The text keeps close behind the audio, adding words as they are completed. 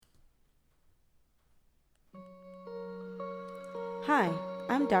Hi,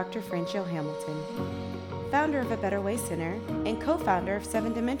 I'm Dr. Franchelle Hamilton, founder of A Better Way Center and co-founder of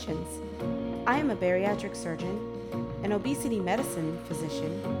 7 Dimensions. I am a bariatric surgeon, an obesity medicine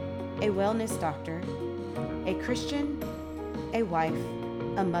physician, a wellness doctor, a Christian, a wife,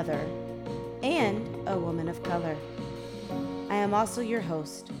 a mother, and a woman of color. I am also your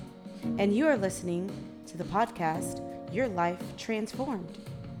host, and you are listening to the podcast, Your Life Transformed,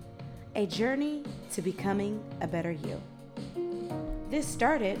 a journey to becoming a better you. This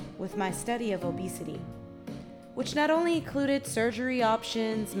started with my study of obesity, which not only included surgery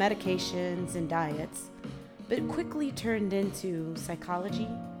options, medications, and diets, but quickly turned into psychology,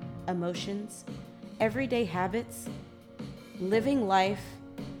 emotions, everyday habits, living life,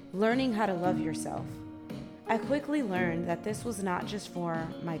 learning how to love yourself. I quickly learned that this was not just for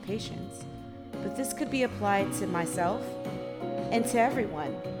my patients, but this could be applied to myself and to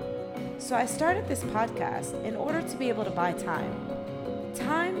everyone. So I started this podcast in order to be able to buy time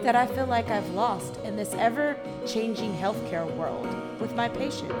that I feel like I've lost in this ever-changing healthcare world with my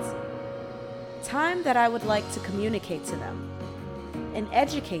patients. Time that I would like to communicate to them and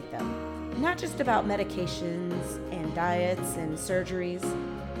educate them, not just about medications and diets and surgeries,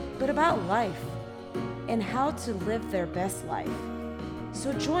 but about life and how to live their best life.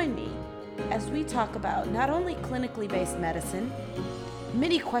 So join me as we talk about not only clinically based medicine,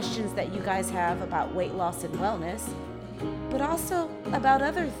 many questions that you guys have about weight loss and wellness, but also about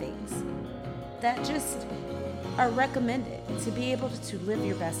other things that just are recommended to be able to live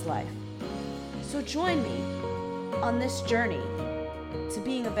your best life. So join me on this journey to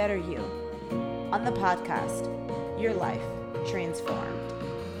being a better you on the podcast, Your Life Transformed.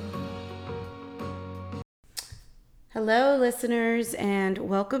 Hello, listeners, and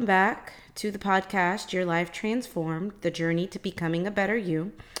welcome back to the podcast, Your Life Transformed, the journey to becoming a better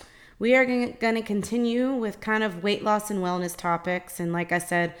you. We are going to continue with kind of weight loss and wellness topics. And like I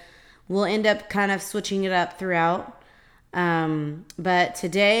said, we'll end up kind of switching it up throughout. But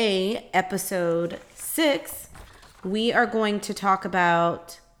today, episode 6, we are going to talk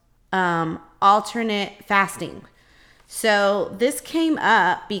about alternate fasting. So this came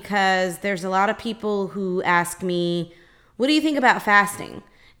up because there's a lot of people who ask me, what do you think about fasting?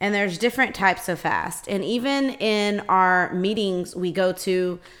 And there's different types of fast. And even in our meetings we go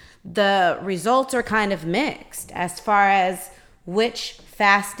to, the results are kind of mixed as far as which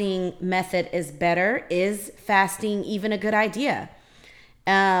fasting method is better. Is fasting even a good idea?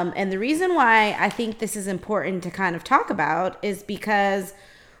 And the reason why I think this is important to kind of talk about is because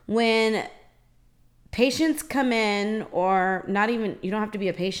when patients come in, or not even, you don't have to be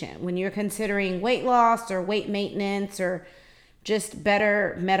a patient, when you're considering weight loss or weight maintenance or just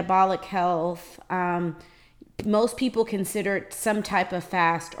better metabolic health, most people consider some type of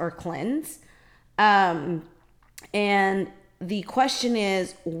fast or cleanse. And the question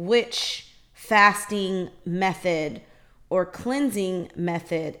is, which fasting method or cleansing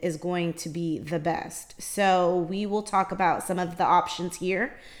method is going to be the best? So we will talk about some of the options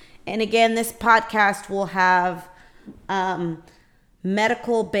here. And again, this podcast will have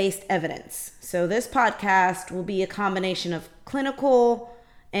medical-based evidence. So this podcast will be a combination of clinical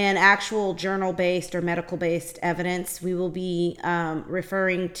and actual journal-based or medical-based evidence. We will be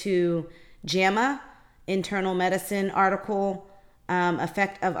referring to JAMA, Internal Medicine article,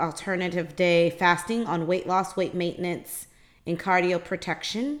 effect of alternative day fasting on weight loss, weight maintenance, and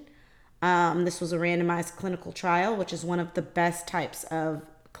cardioprotection. This was a randomized clinical trial, which is one of the best types of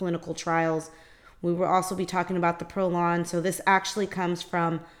clinical trials. We will also be talking about the Prolon. So this actually comes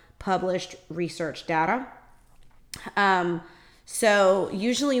from published research data. So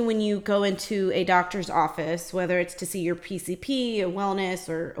usually when you go into a doctor's office, whether it's to see your PCP, a wellness,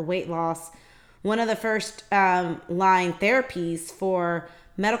 or a weight loss, one of the first line therapies for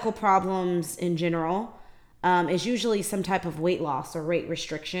medical problems in general is usually some type of weight loss or weight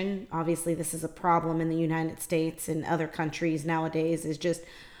restriction. Obviously, this is a problem in the United States and other countries nowadays, is just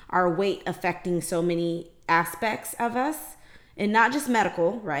our weight affecting so many aspects of us, and not just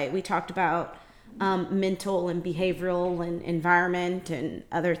medical, right? We talked about mental and behavioral and environment and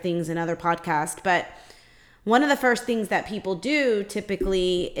other things in other podcasts. But one of the first things that people do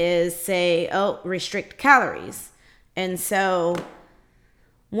typically is say, restrict calories. And so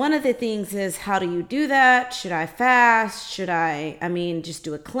one of the things is, how do you do that? Should I fast? Should I just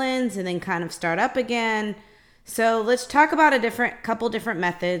do a cleanse and then kind of start up again? So let's talk about couple different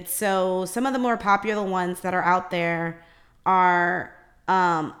methods. So some of the more popular ones that are out there are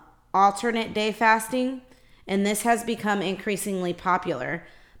alternate day fasting, and this has become increasingly popular,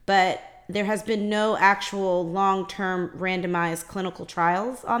 but there has been no actual long-term randomized clinical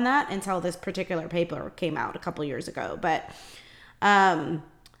trials on that until this particular paper came out a couple years ago. But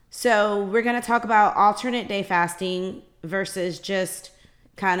So we're going to talk about alternate day fasting versus just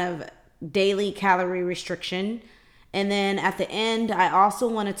kind of daily calorie restriction. And then at the end, I also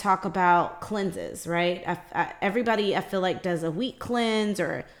want to talk about cleanses, right? Everybody, I feel like, does a week cleanse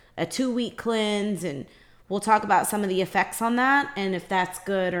or a 2-week cleanse. And we'll talk about some of the effects on that and if that's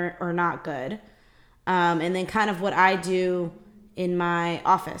good or not good. And then kind of what I do in my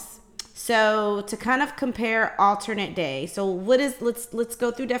office. So to kind of compare alternate day. So let's go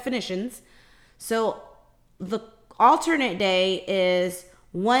through definitions. So the alternate day is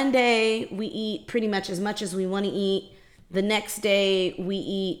one day we eat pretty much as we want to eat. The next day we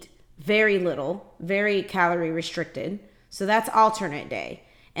eat very little, very calorie restricted. So that's alternate day.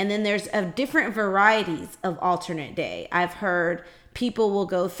 And then there's different varieties of alternate day. I've heard people will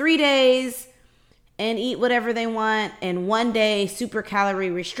go 3 days and eat whatever they want, and 1 day super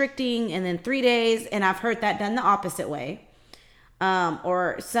calorie restricting, and then 3 days. And I've heard that done the opposite way.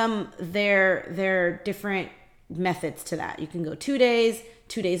 Or they're different methods to that. You can go 2 days,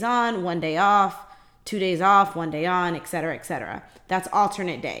 2 days on, 1 day off, 2 days off, 1 day on, etc., etc. That's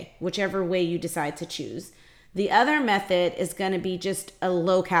alternate day, whichever way you decide to choose. The other method is going to be just a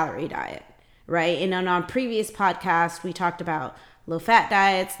low calorie diet, right? And on our previous podcast, we talked about low fat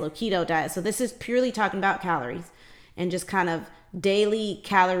diets, low keto diets. So this is purely talking about calories and just kind of daily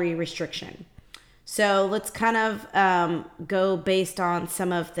calorie restriction. So let's kind of go based on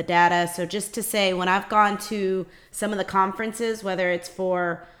some of the data. So just to say, when I've gone to some of the conferences, whether it's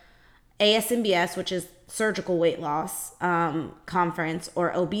for ASMBS, which is surgical weight loss conference,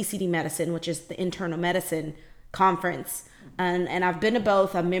 or obesity medicine, which is the internal medicine conference, and I've been to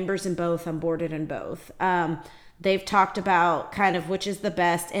both. I'm members in both. I'm boarded in both. They've talked about kind of which is the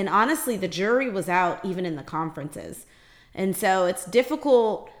best. And honestly, the jury was out even in the conferences. And so it's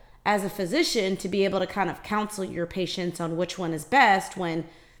difficult as a physician to be able to kind of counsel your patients on which one is best when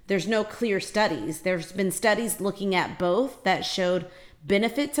there's no clear studies. There's been studies looking at both that showed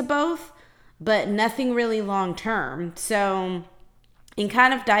benefit to both, but nothing really long term. So in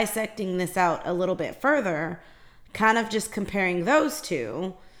kind of dissecting this out a little bit further, kind of just comparing those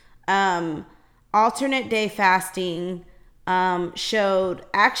two, alternate day fasting showed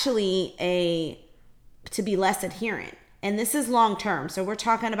actually to be less adherent. And this is long term. So we're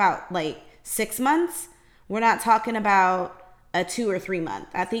talking about like 6 months. We're not talking about a 2 or 3 month.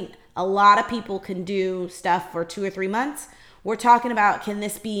 I think a lot of people can do stuff for 2 or 3 months. We're talking about, can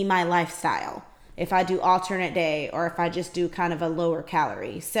this be my lifestyle if I do alternate day or if I just do kind of a lower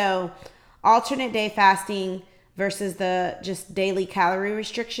calorie? So alternate day fasting versus the just daily calorie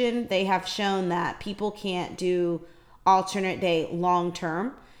restriction, they have shown that people can't do alternate day long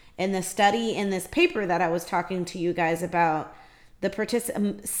term. In the study in this paper that I was talking to you guys about,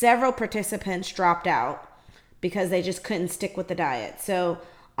 several participants dropped out because they just couldn't stick with the diet. So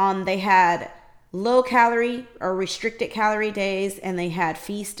they had low calorie or restricted calorie days, and they had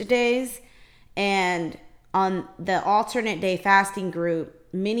feast days. And on the alternate day fasting group,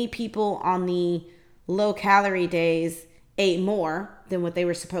 many people on the low calorie days ate more than what they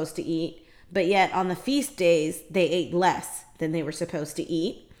were supposed to eat, but yet on the feast days they ate less than they were supposed to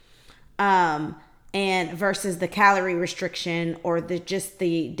eat. And versus the calorie restriction or the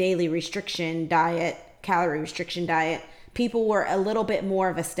daily restriction diet, calorie restriction diet, people were a little bit more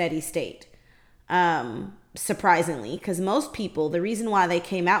of a steady state. Surprisingly, because most people, the reason why they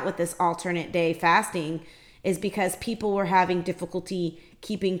came out with this alternate day fasting is because people were having difficulty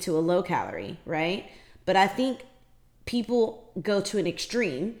keeping to a low calorie, right? But I think people go to an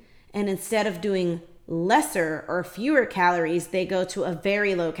extreme, and instead of doing lesser or fewer calories, they go to a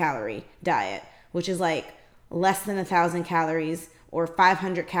very low calorie diet, which is like less than 1,000 calories or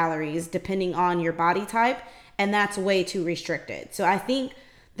 500 calories, depending on your body type. And that's way too restricted. So I think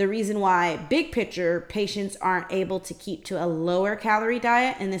the reason why big picture patients aren't able to keep to a lower calorie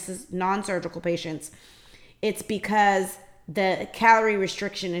diet, and this is non-surgical patients, it's because the calorie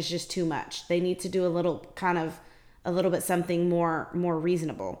restriction is just too much. They need to do a little bit something more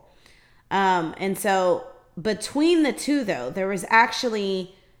reasonable. And so between the two, though, there was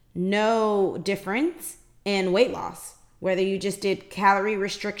actually no difference in weight loss, whether you just did calorie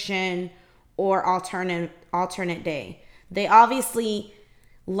restriction or alternate day. They obviously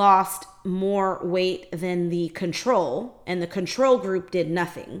lost more weight than the control, and the control group did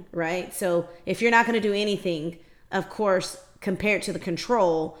nothing, right? So if you're not going to do anything, of course, compared to the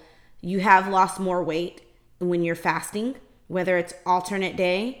control, you have lost more weight when you're fasting, whether it's alternate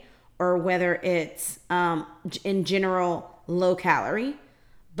day or whether it's in general low calorie.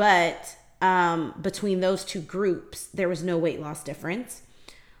 But between those two groups, there was no weight loss difference.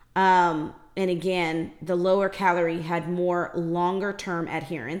 And again, the lower calorie had more longer term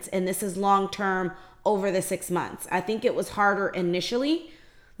adherence. And this is long term over the 6 months. I think it was harder initially,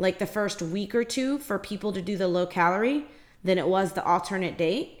 like the first week or two, for people to do the low calorie than it was the alternate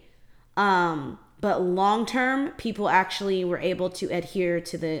date. But long term, people actually were able to adhere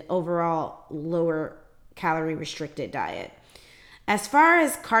to the overall lower calorie restricted diet. As far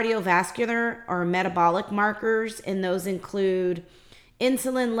as cardiovascular or metabolic markers, and those include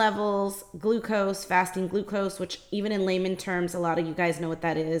insulin levels, glucose, fasting glucose, which even in layman terms, a lot of you guys know what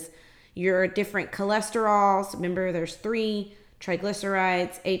that is. Your different cholesterols. Remember, there's 3: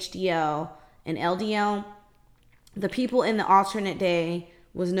 triglycerides, HDL, and LDL. The people in the alternate day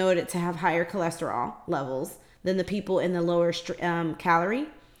was noted to have higher cholesterol levels than the people in the lower calorie,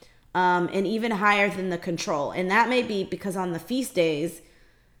 and even higher than the control. And that may be because on the feast days,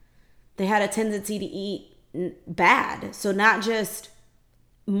 they had a tendency to eat bad. So not just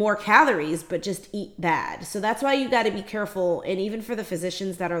more calories, but just eat bad. So that's why you got to be careful. And even for the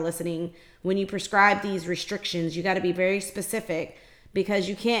physicians that are listening, when you prescribe these restrictions, you got to be very specific, because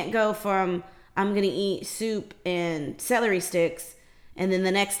you can't go from, I'm going to eat soup and celery sticks, and then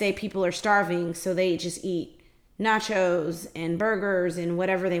the next day people are starving, so they just eat nachos and burgers and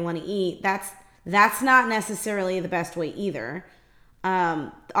whatever they want to eat. That's not necessarily the best way either.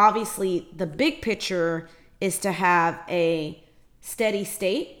 Obviously, the big picture is to have a steady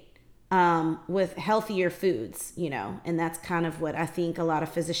state with healthier foods, and that's kind of what I think a lot of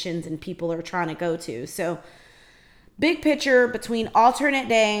physicians and people are trying to go to. So big picture between alternate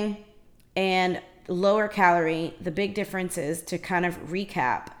day and lower calorie, the big difference is, to kind of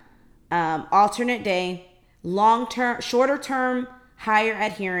recap, alternate day, shorter term, higher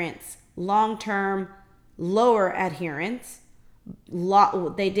adherence, long term, lower adherence.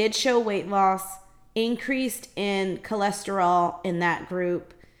 They did show weight loss, increased in cholesterol in that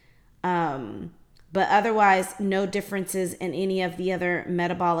group, but otherwise no differences in any of the other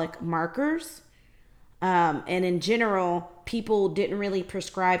metabolic markers. And in general, people didn't really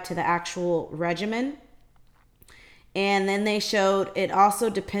prescribe to the actual regimen. And then they showed it also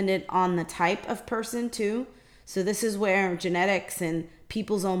depended on the type of person too. So this is where genetics and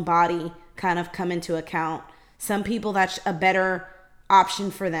people's own body kind of come into account. Some people, that's a better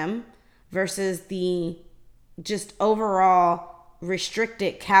option for them, versus the just overall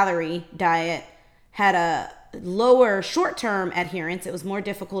restricted calorie diet had a lower short-term adherence. It was more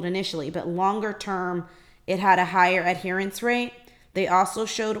difficult initially, but longer term, it had a higher adherence rate. They also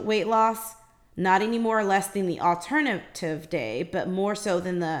showed weight loss, not any more or less than the alternative day, but more so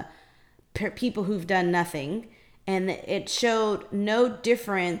than the people who've done nothing. And it showed no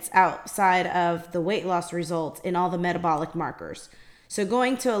difference outside of the weight loss results in all the metabolic markers. So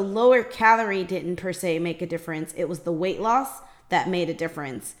going to a lower calorie didn't per se make a difference. It was the weight loss that made a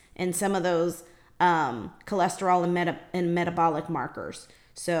difference in some of those cholesterol and metabolic markers.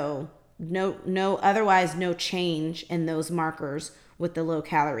 So otherwise no change in those markers with the low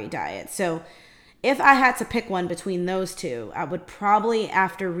calorie diet. So if I had to pick one between those two, I would probably,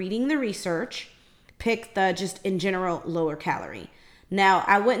 after reading the research, pick the just in general lower calorie. Now,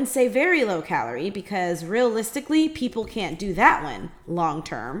 I wouldn't say very low calorie, because realistically, people can't do that one long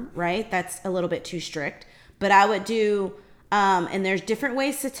term, right? That's a little bit too strict. But I would do, and there's different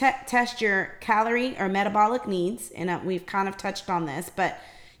ways to test your calorie or metabolic needs. And we've kind of touched on this, but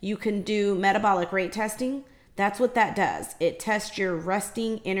you can do metabolic rate testing. That's what that does. It tests your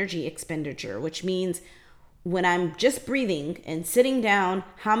resting energy expenditure, which means when I'm just breathing and sitting down,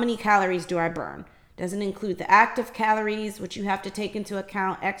 how many calories do I burn? Doesn't include the active calories, which you have to take into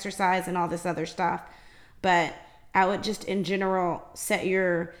account, exercise and all this other stuff. But I would just in general set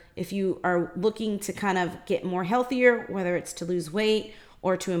if you are looking to kind of get more healthier, whether it's to lose weight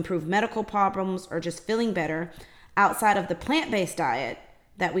or to improve medical problems or just feeling better, outside of the plant-based diet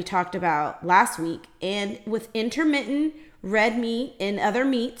that we talked about last week, and with intermittent red meat and other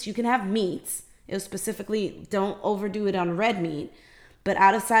meats, you can have meats. It was specifically, don't overdo it on red meat. But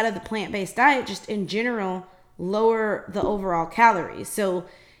outside of the plant-based diet, just in general, lower the overall calories. So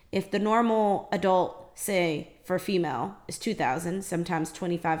if the normal adult, say for female, is 2,000, sometimes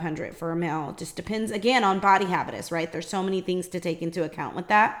 2,500 for a male, just depends again on body habitus, right? There's so many things to take into account with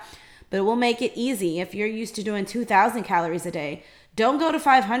that. But it will make it easy. If you're used to doing 2,000 calories a day, don't go to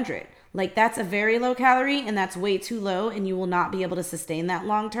 500. Like, that's a very low calorie, and that's way too low, and you will not be able to sustain that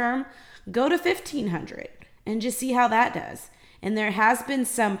long term. Go to 1,500 and just see how that does. And there has been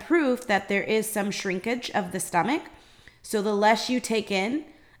some proof that there is some shrinkage of the stomach. So the less you take in,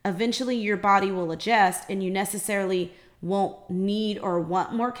 eventually your body will adjust, and you necessarily won't need or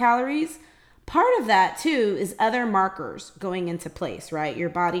want more calories. part of that too is other markers going into place, right? Your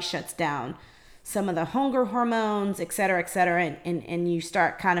body shuts down some of the hunger hormones, et cetera, and you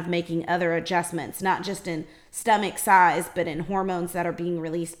start kind of making other adjustments, not just in stomach size, but in hormones that are being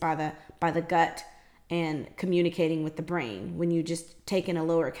released by the gut and communicating with the brain when you just take in a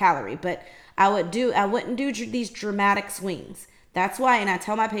lower calorie. But I wouldn't do these dramatic swings. That's why, and I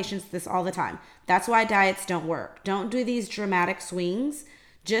tell my patients this all the time, that's why diets don't work. Don't do these dramatic swings.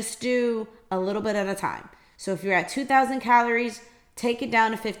 Just do a little bit at a time. So if you're at 2,000 calories, take it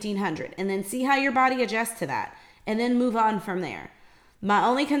down to 1,500 and then see how your body adjusts to that and then move on from there. My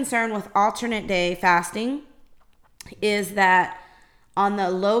only concern with alternate day fasting is that on the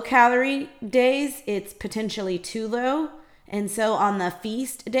low calorie days, it's potentially too low. And so on the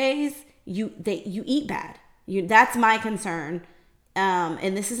feast days, you eat bad. That's my concern.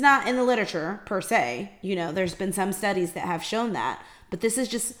 And this is not in the literature per se. There's been some studies that have shown that, but this is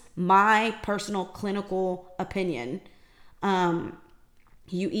just my personal clinical opinion.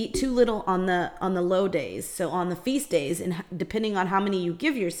 You eat too little on the low days. So on the feast days, and depending on how many you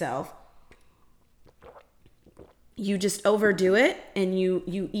give yourself, you just overdo it and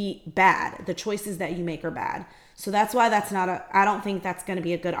you eat bad. The choices that you make are bad. So that's why I don't think that's going to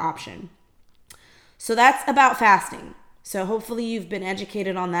be a good option. So that's about fasting. So hopefully you've been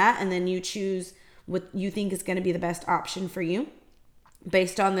educated on that, and then you choose what you think is going to be the best option for you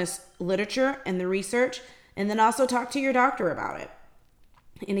based on this literature and the research, and then also talk to your doctor about it.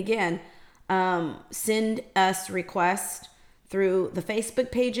 And again, send us requests through the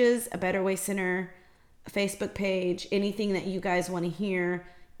Facebook pages, A Better Way Center Facebook page, anything that you guys want to hear,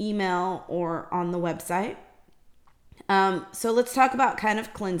 email or on the website. So let's talk about kind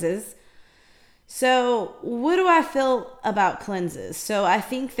of cleanses. So what do I feel about cleanses? So I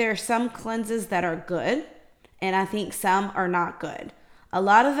think there are some cleanses that are good, and I think some are not good. A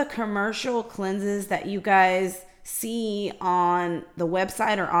lot of the commercial cleanses that you guys see on the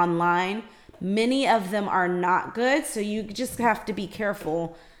website or online, many of them are not good. So you just have to be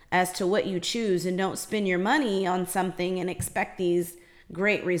careful as to what you choose and don't spend your money on something and expect these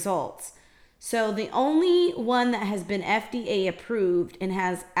great results. So the only one that has been FDA approved and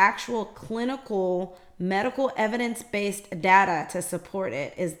has actual clinical medical evidence-based data to support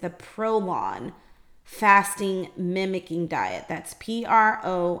it is the Prolon fasting mimicking diet. That's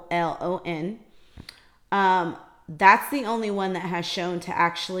Prolon. That's the only one that has shown to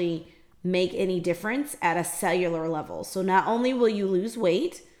actually make any difference at a cellular level. So not only will you lose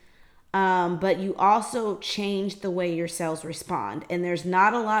weight, but you also change the way your cells respond. And there's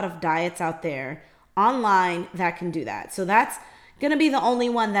not a lot of diets out there online that can do that. So that's going to be the only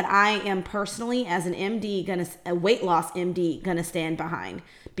one that I am personally, as an MD, a weight loss MD, going to stand behind,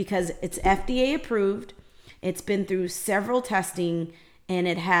 because it's FDA approved. It's been through several testing, and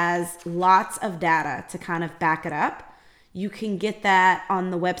it has lots of data to kind of back it up. You can get that on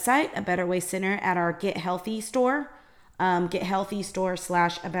the website, A Better Way Center, at our Get Healthy store, Get Healthy store /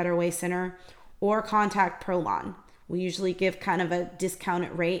 A Better Way Center, or contact Prolon. We usually give kind of a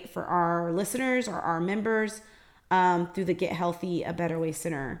discounted rate for our listeners or our members through the Get Healthy, A Better Way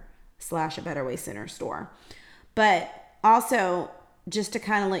Center / A Better Way Center store. But also, just to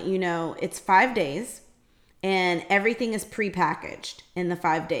kind of let you know, it's 5 days. And everything is prepackaged in the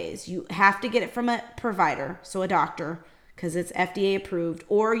 5 days. You have to get it from a provider, so a doctor, because it's FDA approved,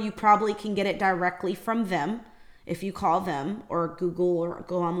 or you probably can get it directly from them if you call them or Google or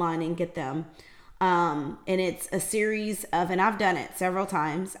go online and get them. And it's a series of, and I've done it several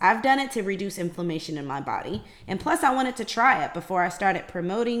times. I've done it to reduce inflammation in my body. And plus I wanted to try it before I started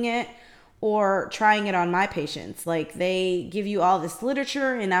promoting it or trying it on my patients. Like, they give you all this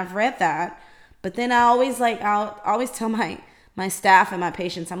literature, and I've read that. But then I'll always tell my staff and my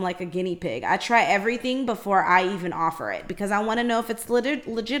patients, I'm like a guinea pig. I try everything before I even offer it, because I want to know if it's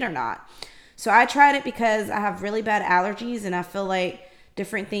legit or not. So I tried it because I have really bad allergies, and I feel like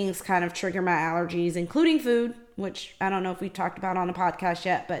different things kind of trigger my allergies, including food, which I don't know if we talked about on a podcast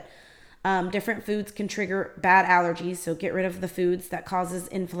yet, but different foods can trigger bad allergies. So get rid of the foods that causes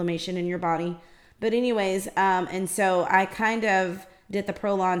inflammation in your body. But anyways, and so I kind of did the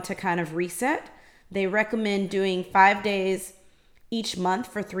Prolon to kind of reset. They recommend doing 5 days each month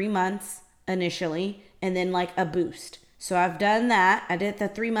for 3 months initially, and then like a boost. So I've done that. I did the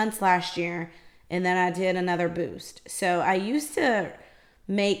 3 months last year, and then I did another boost. So I used to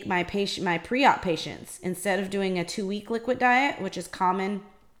make my pre-op patients, instead of doing a 2-week liquid diet, which is common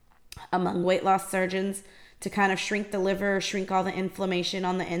among weight loss surgeons, to kind of shrink the liver, shrink all the inflammation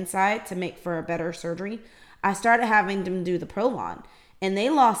on the inside to make for a better surgery, I started having them do the Prolon. And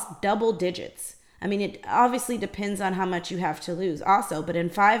they lost double digits. I mean, it obviously depends on how much you have to lose also. But in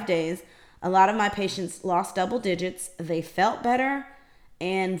 5 days, A lot of my patients lost double digits. They felt better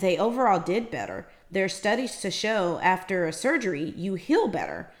and they overall did better. There are studies to show after a surgery, you heal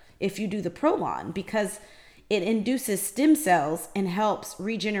better if you do the Prolon because it induces stem cells and helps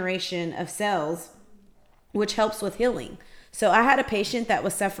regeneration of cells, which helps with healing. So I had a patient that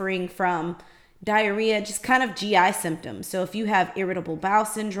was suffering from diarrhea, just kind of GI symptoms. So if you have irritable bowel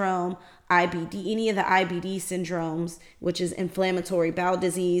syndrome, IBD, any of the IBD syndromes, which is inflammatory bowel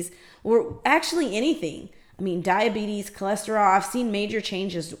disease, or actually anything. I mean, diabetes, cholesterol, I've seen major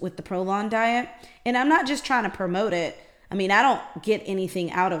changes with the Prolon diet. And I'm not just trying to promote it. I mean, I don't get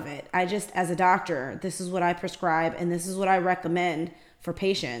anything out of it. I just, as a doctor, this is what I prescribe and this is what I recommend for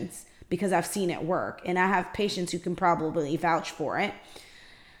patients because I've seen it work. And I have patients who can probably vouch for it.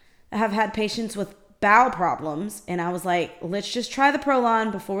 I have had patients with bowel problems and I was like, let's just try the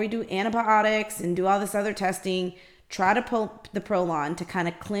Prolon before we do antibiotics and do all this other testing. Try to pull the Prolon to kind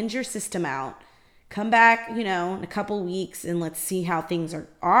of cleanse your system out. Come back, in a couple weeks and let's see how things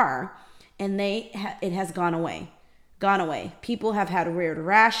are. And it has gone away. People have had weird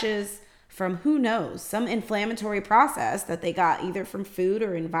rashes from who knows, some inflammatory process that they got either from food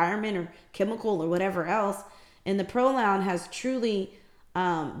or environment or chemical or whatever else. And the Prolon has truly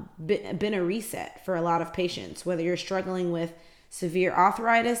been a reset for a lot of patients, whether you're struggling with severe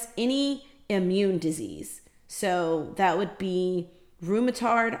arthritis, any immune disease. So that would be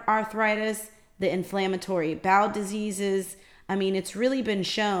rheumatoid arthritis, the inflammatory bowel diseases. I mean, it's really been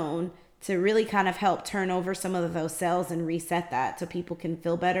shown to really kind of help turn over some of those cells and reset that so people can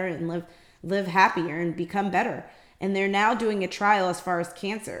feel better and live happier and become better. And they're now doing a trial as far as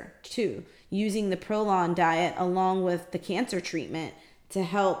cancer too, using the Prolon diet along with the cancer treatment to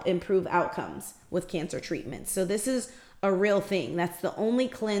help improve outcomes with cancer treatments. So this is a real thing. That's the only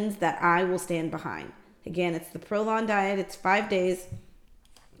cleanse that I will stand behind. Again, it's the Prolon diet. It's 5 days.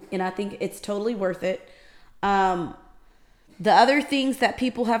 And I think it's totally worth it. The other things that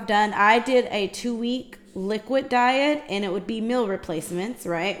people have done, I did a 2-week liquid diet and it would be meal replacements,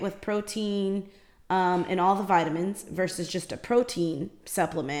 right? With protein and all the vitamins versus just a protein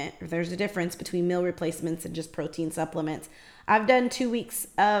supplement. There's a difference between meal replacements and just protein supplements. I've done 2 weeks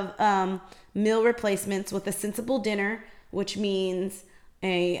of meal replacements with a sensible dinner, which means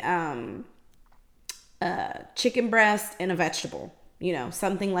a chicken breast and a vegetable,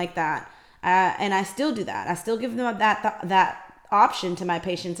 something like that. And I still do that. I still give them that option to my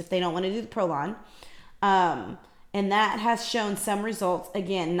patients if they don't want to do the Prolon. And that has shown some results.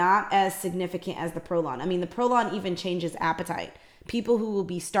 Again, not as significant as the Prolon. I mean, the Prolon even changes appetite. People who will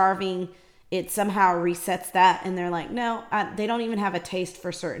be starving, it somehow resets that. And they're like, no, they don't even have a taste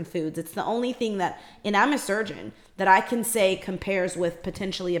for certain foods. It's the only thing that, and I'm a surgeon, that I can say compares with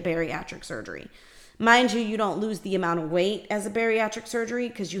potentially a bariatric surgery. Mind you, you don't lose the amount of weight as a bariatric surgery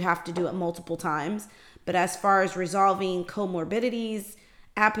because you have to do it multiple times. But as far as resolving comorbidities,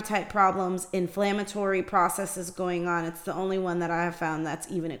 appetite problems, inflammatory processes going on, it's the only one that I have found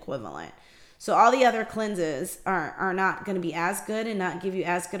that's even equivalent. So all the other cleanses are not going to be as good and not give you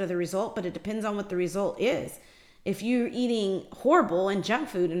as good of the result, but it depends on what the result is. If you're eating horrible and junk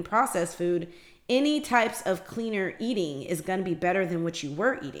food and processed food, any types of cleaner eating is going to be better than what you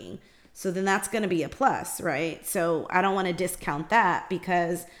were eating. So then that's going to be a plus, right? So I don't want to discount that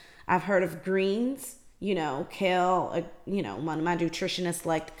because I've heard of greens, kale, one of my nutritionists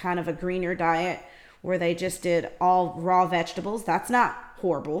liked kind of a greener diet where they just did all raw vegetables. That's not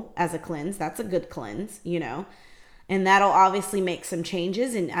horrible as a cleanse. That's a good cleanse, and that'll obviously make some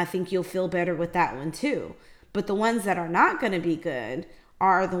changes. And I think you'll feel better with that one too. But the ones that are not going to be good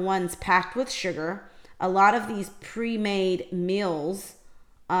are the ones packed with sugar. A lot of these pre-made meals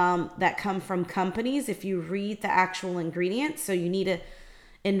that come from companies, if you read the actual ingredients, so you need to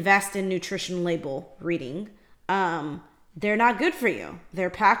invest in nutrition label reading, they're not good for you. They're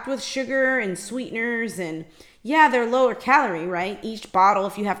packed with sugar and sweeteners and they're lower calorie, right? Each bottle,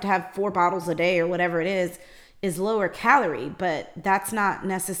 if you have to have 4 bottles a day or whatever it is lower calorie, but that's not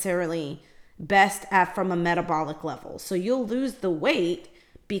necessarily best from a metabolic level. So you'll lose the weight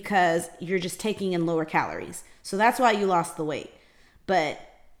because you're just taking in lower calories. So that's why you lost the weight. But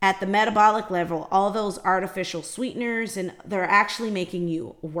at the metabolic level, all those artificial sweeteners, and they're actually making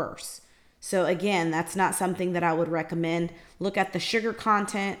you worse. So again, that's not something that I would recommend. Look at the sugar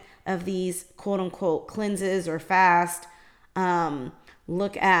content of these quote unquote cleanses or fast.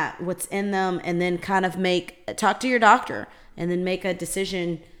 Look at what's in them and then kind of talk to your doctor and then make a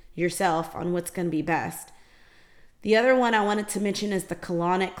decision yourself on what's going to be best. The other one I wanted to mention is the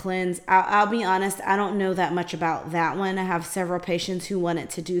colonic cleanse. I'll be honest, I don't know that much about that one. I have several patients who wanted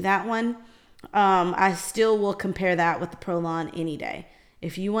to do that one. I still will compare that with the Prolon any day.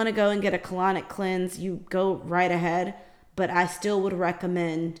 If you want to go and get a colonic cleanse, you go right ahead. But I still would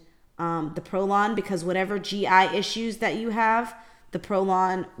recommend the Prolon, because whatever GI issues that you have, the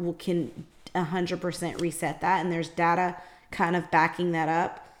Prolon can 100% reset that. And there's data kind of backing that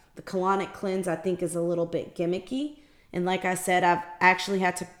up. The colonic cleanse, I think, is a little bit gimmicky. And like I said,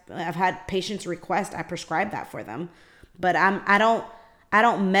 I've had patients request I prescribe that for them. But I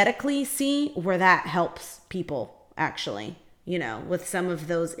don't medically see where that helps people actually, with some of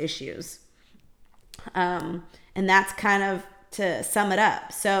those issues. And that's kind of to sum it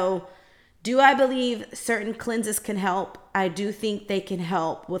up. So do I believe certain cleanses can help? I do think they can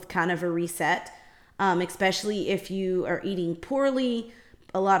help with kind of a reset, especially if you are eating poorly,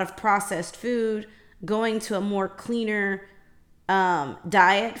 a lot of processed food. Going to a more cleaner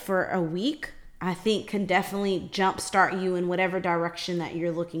diet for a week, I think can definitely jumpstart you in whatever direction that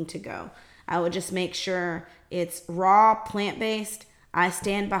you're looking to go. I would just make sure it's raw, plant-based. I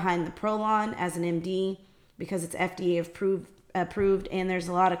stand behind the Prolon as an MD because it's FDA approved, and there's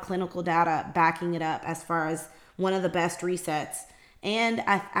a lot of clinical data backing it up as far as one of the best resets. And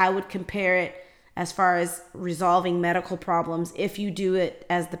I would compare it as far as resolving medical problems if you do it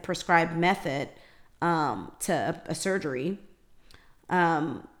as the prescribed method to a surgery.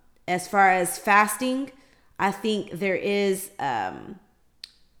 As far as fasting, I think there is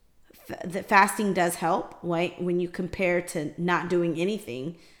the fasting does help, right? When you compare to not doing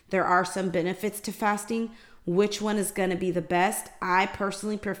anything, there are some benefits to fasting. Which one is going to be the best? I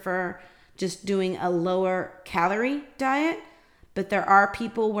personally prefer just doing a lower calorie diet, but there are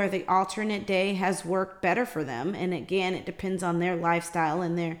people where the alternate day has worked better for them. And again, it depends on their lifestyle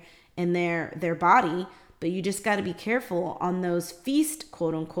and their body, but you just got to be careful on those feast,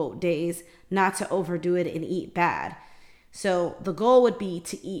 quote unquote, days, not to overdo it and eat bad. So the goal would be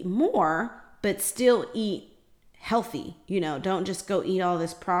to eat more, but still eat healthy. Don't just go eat all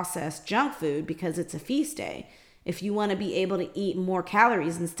this processed junk food because it's a feast day. If you want to be able to eat more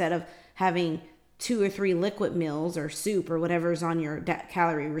calories instead of having 2 or 3 liquid meals or soup or whatever's on your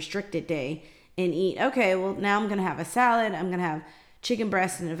calorie restricted day, and eat, okay, well, now I'm going to have a salad. I'm going to have chicken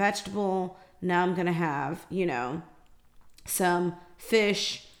breast and a vegetable. Now I'm going to have, some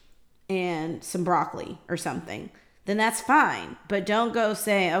fish and some broccoli or something. Then that's fine. But don't go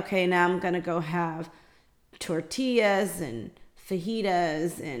say, okay, now I'm going to go have tortillas and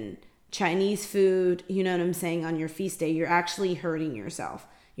fajitas and Chinese food, you know what I'm saying, on your feast day. You're actually hurting yourself.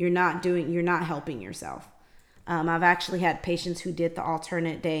 You're not helping yourself. I've actually had patients who did the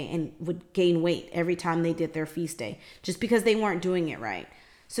alternate day and would gain weight every time they did their feast day just because they weren't doing it right.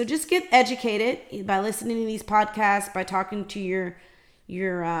 So just get educated by listening to these podcasts, by talking to your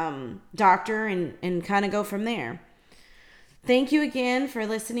doctor, and kind of go from there. Thank you again for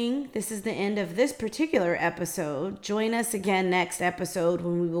listening. This is the end of this particular episode. Join us again next episode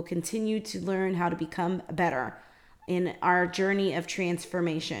when we will continue to learn how to become better in our journey of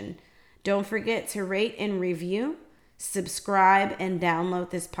transformation. Don't forget to rate and review, subscribe, and download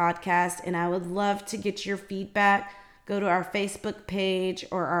this podcast. And I would love to get your feedback. Go to our Facebook page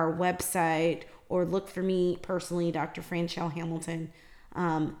or our website, or look for me personally, Dr. Franchelle Hamilton.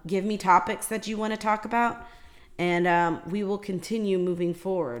 Give me topics that you want to talk about, and we will continue moving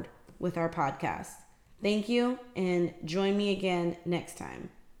forward with our podcast. Thank you, and join me again next time.